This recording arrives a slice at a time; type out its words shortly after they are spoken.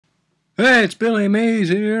Hey, it's Billy Mays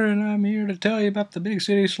here, and I'm here to tell you about the Big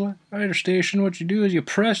City Slider Station. What you do is you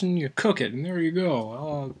press and you cook it, and there you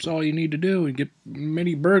go. That's all you need to do. You get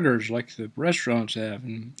mini burgers like the restaurants have,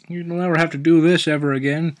 and you'll never have to do this ever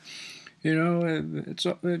again.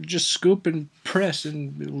 Just scoop and press,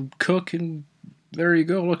 and it'll cook, and there you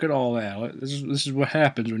go. Look at all that. This is what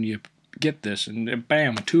happens when you get this, and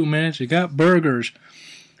bam, in 2 minutes you got burgers.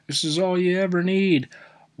 This is all you ever need.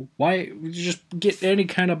 Why just get any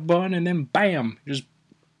kind of bun and then bam, just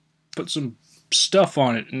put some stuff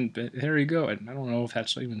on it and there you go. And I don't know if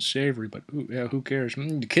that's even savory, but who cares?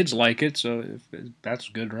 The kids like it, so that's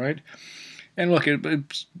good, right? And look,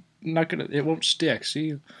 it's not gonna, it won't stick.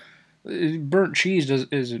 See, burnt cheese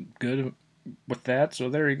isn't good with that, so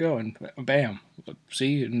there you go. And bam,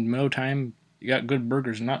 see, in no time you got good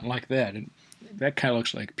burgers, not like that. And that kind of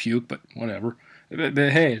looks like puke, but whatever. But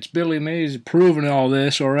hey, it's Billy Mays proving all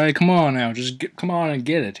this. All right, come on now, come on and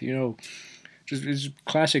get it. Just it's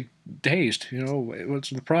classic taste. What's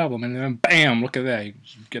the problem? And then bam, look at that, you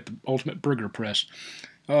get the ultimate burger press.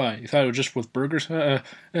 Oh, you thought it was just with burgers?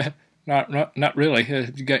 Not really.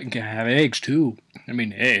 You can have eggs too. I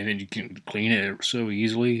mean, hey, then you can clean it so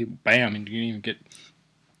easily. Bam, and you can even get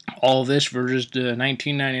all this for just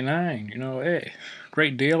 19.99. Hey,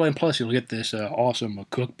 great deal. And plus, you'll get this awesome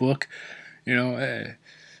cookbook.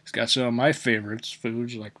 It's got some of my favorites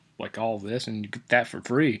foods like all this, and you get that for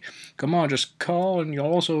free. Come on, just call, and you'll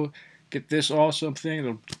also get this awesome thing.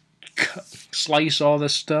 It'll slice all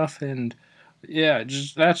this stuff, and yeah,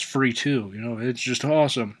 just that's free too. It's just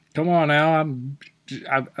awesome. Come on now,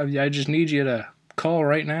 I just need you to call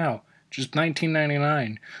right now. Just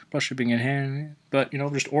 19.99 plus shipping in hand, but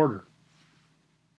just order.